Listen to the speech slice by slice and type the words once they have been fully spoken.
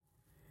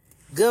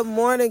Good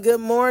morning, good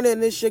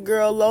morning. It's your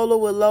girl Lola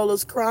with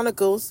Lola's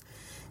Chronicles,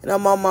 and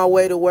I'm on my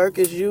way to work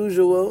as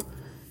usual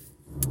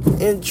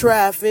in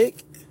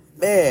traffic.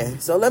 Man,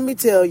 so let me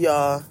tell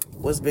y'all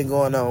what's been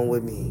going on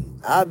with me.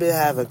 I've been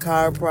having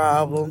car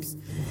problems.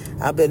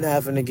 I've been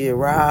having to get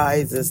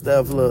rides and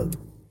stuff. Look,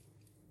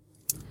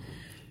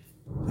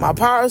 my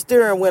power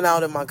steering went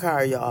out in my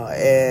car, y'all,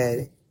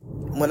 and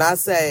when I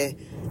say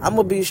I'm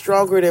going to be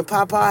stronger than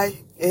Popeye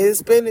and his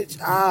spinach,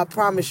 I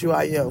promise you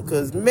I am,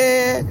 because,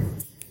 man,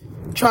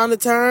 trying to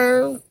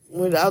turn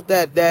without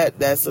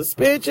that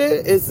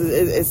suspension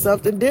is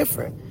something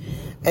different.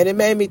 And it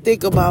made me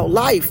think about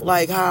life,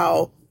 like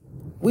how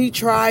we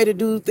try to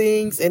do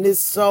things and it's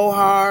so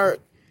hard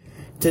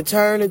to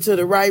turn into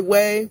the right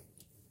way.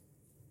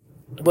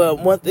 But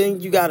one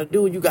thing you got to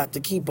do, you got to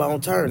keep on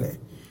turning,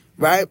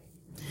 right?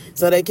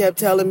 So they kept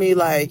telling me,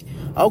 like,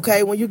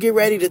 okay, when you get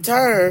ready to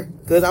turn,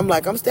 because I'm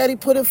like, I'm steady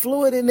putting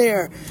fluid in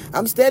there.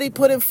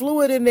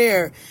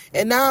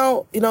 And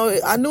now,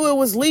 I knew it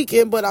was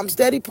leaking, but I'm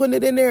steady putting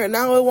it in there, and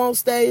now it won't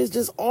stay. It's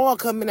just all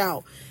coming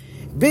out.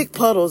 Big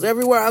puddles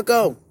everywhere I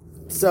go.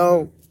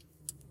 So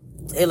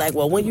they're like,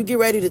 well, when you get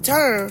ready to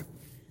turn,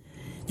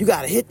 you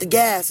got to hit the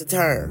gas and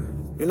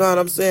turn. You know what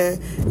I'm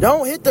saying?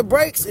 Don't hit the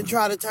brakes and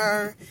try to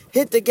turn.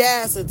 Hit the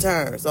gas and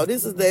turn. So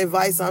this is the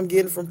advice I'm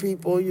getting from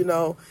people,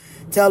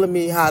 telling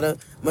me how to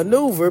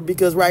maneuver,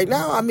 because right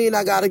now,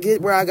 I got to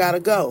get where I got to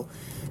go.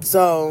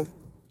 So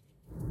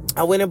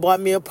I went and bought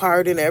me a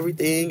part and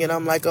everything, and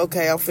I'm like,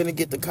 okay, I'm finna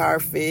get the car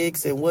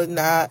fixed and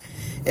whatnot,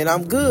 and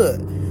I'm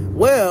good.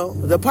 Well,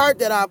 the part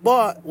that I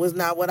bought was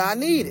not what I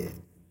needed.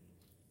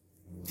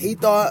 He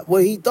thought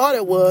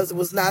it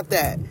was not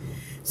that.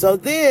 So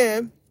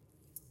then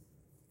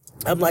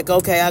I'm like,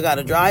 okay, I got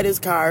to drive this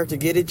car to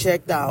get it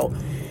checked out.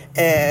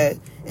 And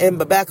in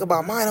the back of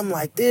my mind, I'm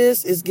like,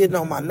 this is getting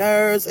on my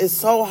nerves. It's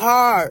so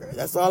hard.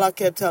 That's all I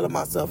kept telling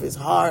myself. It's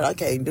hard. I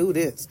can't do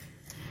this.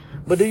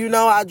 But do you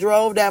know, I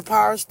drove that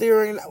power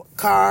steering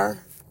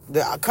car,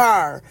 the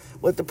car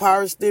with the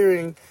power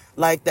steering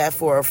like that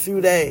for a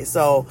few days.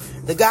 So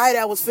the guy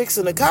that was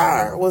fixing the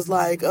car was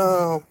like,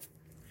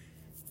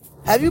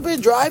 have you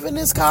been driving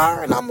this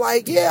car? And I'm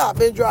like, yeah, I've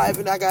been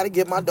driving. I got to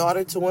get my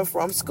daughter to and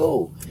from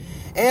school.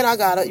 And I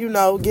got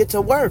to, get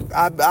to work.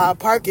 I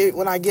park it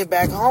when I get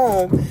back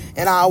home,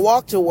 and I'll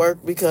walk to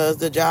work because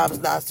the job is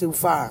not too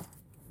far.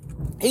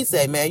 He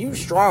said, man, you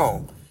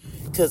strong,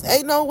 because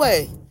ain't no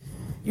way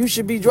you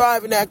should be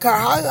driving that car.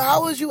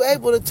 How was you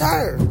able to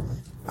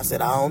turn? I said,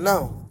 I don't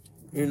know,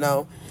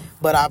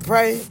 but I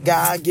pray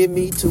God get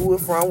me to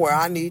and from where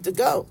I need to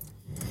go.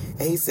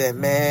 And he said,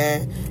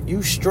 man,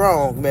 you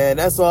strong, man.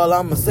 That's all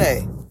I'm going to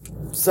say.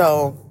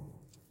 So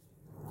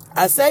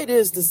I say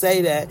this to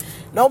say that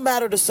no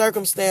matter the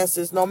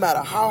circumstances, no matter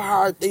how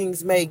hard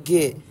things may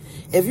get,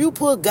 if you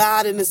put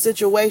God in the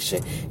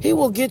situation, he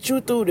will get you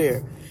through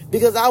there.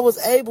 Because I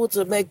was able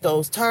to make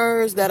those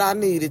turns that I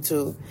needed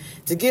to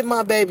get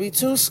my baby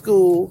to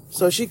school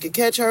so she could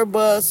catch her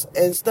bus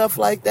and stuff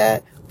like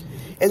that.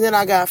 And then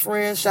I got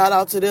friends, shout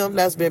out to them,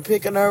 that's been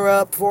picking her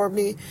up for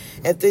me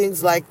and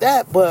things like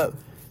that. But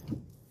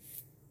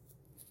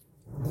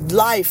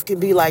life can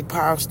be like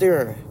power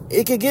steering.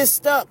 It can get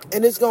stuck,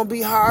 and it's going to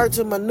be hard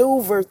to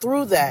maneuver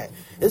through that.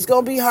 It's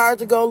going to be hard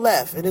to go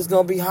left, and it's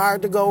going to be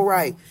hard to go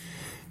right.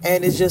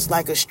 And it's just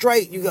like a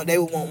straight. They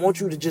want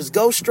you to just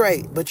go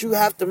straight, but you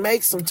have to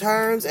make some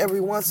turns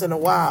every once in a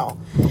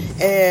while.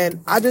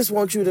 And I just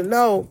want you to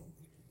know,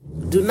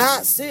 do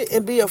not sit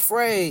and be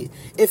afraid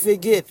if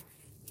it get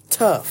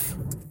tough.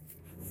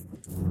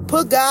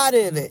 Put God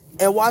in it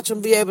and watch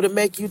him be able to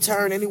make you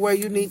turn anywhere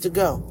you need to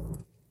go.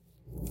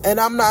 And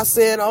I'm not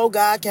saying, oh,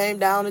 God came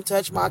down and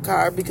touched my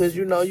car, because,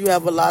 you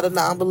have a lot of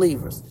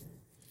non-believers.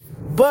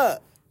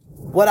 But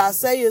what I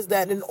say is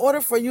that in order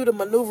for you to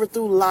maneuver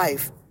through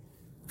life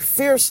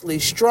fiercely,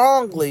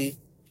 strongly,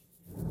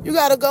 you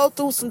got to go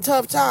through some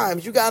tough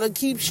times. You got to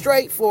keep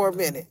straight for a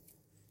minute.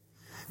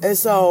 And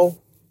so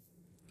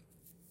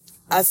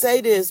I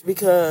say this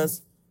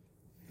because,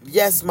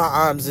 yes, my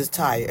arms is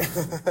tired.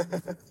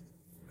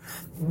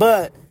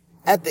 But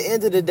at the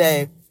end of the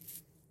day,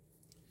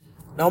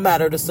 no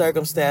matter the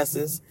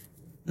circumstances,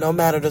 no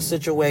matter the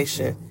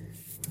situation,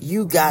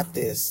 you got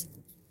this.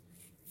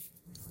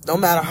 No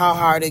matter how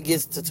hard it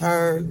gets to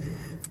turn,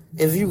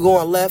 if you're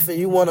going left and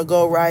you want to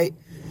go right,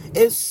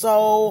 it's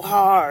so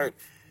hard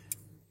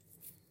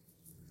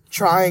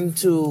trying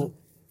to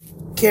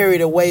carry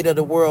the weight of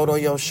the world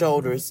on your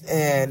shoulders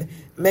and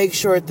make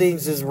sure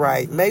things is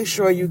right. Make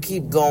sure you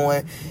keep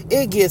going.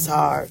 It gets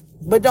hard,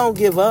 but don't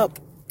give up.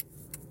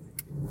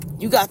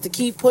 You got to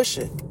keep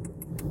pushing.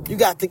 You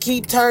got to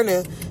keep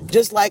turning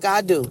just like I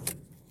do.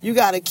 You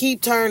got to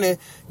keep turning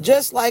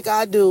just like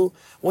I do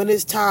when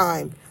it's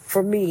time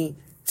for me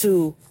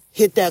to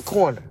hit that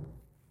corner.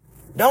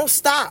 Don't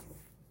stop.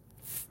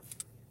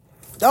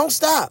 Don't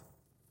stop.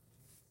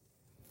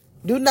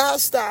 Do not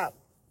stop.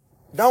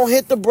 Don't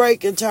hit the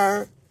brake and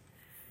turn.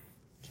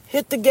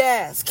 Hit the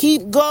gas.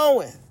 Keep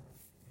going.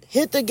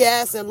 Hit the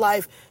gas in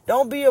life.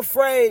 Don't be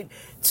afraid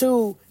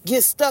to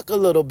get stuck a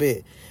little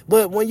bit.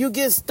 But when you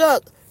get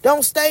stuck,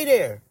 Don't stay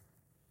there.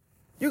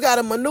 You got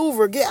to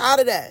maneuver. Get out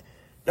of that.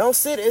 Don't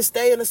sit and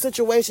stay in a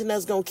situation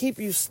that's going to keep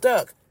you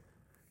stuck.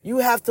 You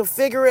have to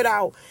figure it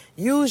out.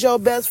 Use your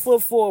best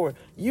foot forward.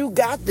 You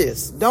got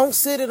this. Don't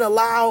sit and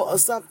allow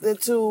something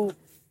to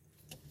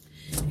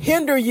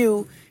hinder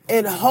you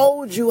and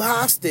hold you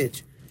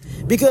hostage.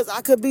 Because I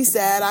could be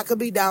sad. I could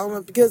be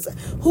down. Because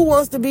who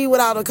wants to be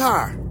without a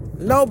car?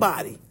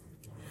 Nobody.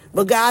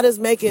 But God is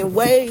making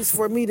ways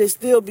for me to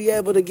still be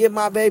able to get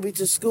my baby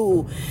to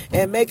school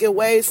and making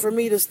ways for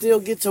me to still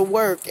get to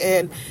work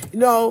and,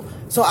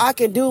 so I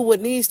can do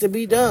what needs to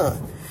be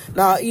done.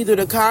 Now, either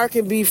the car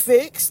can be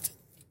fixed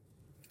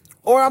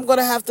or I'm going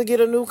to have to get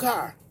a new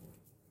car.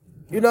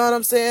 You know what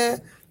I'm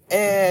saying?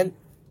 And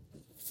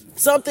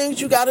some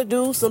things you got to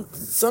do.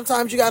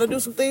 Sometimes you got to do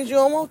some things you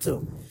don't want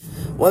to.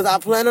 Was I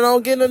planning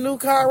on getting a new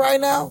car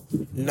right now?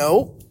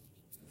 No.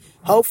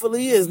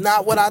 Hopefully it's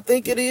not what I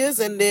think it is,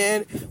 and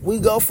then we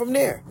go from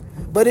there.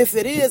 But if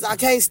it is, I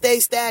can't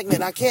stay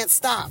stagnant. I can't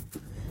stop.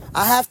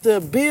 I have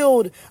to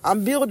build.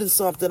 I'm building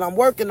something. I'm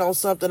working on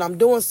something. I'm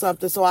doing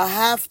something. So I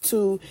have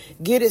to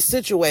get it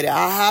situated.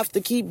 I have to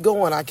keep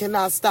going. I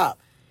cannot stop.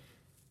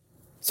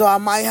 So I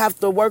might have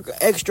to work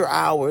extra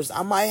hours.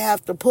 I might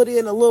have to put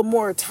in a little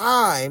more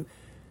time,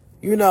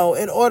 in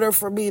order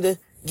for me to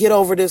get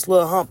over this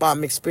little hump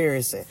I'm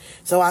experiencing.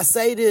 So I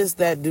say this,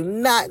 that do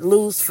not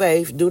lose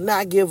faith. Do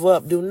not give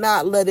up. Do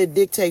not let it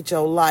dictate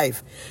your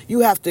life.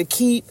 You have to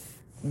keep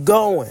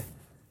going.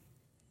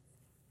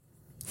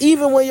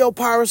 Even when your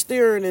power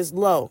steering is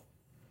low,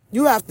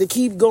 you have to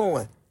keep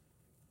going.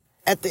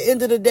 At the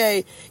end of the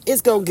day,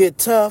 it's going to get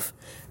tough,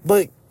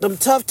 but them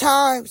tough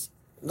times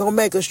going to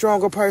make a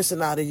stronger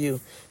person out of you.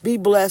 Be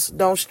blessed,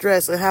 don't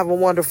stress, and have a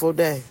wonderful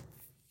day.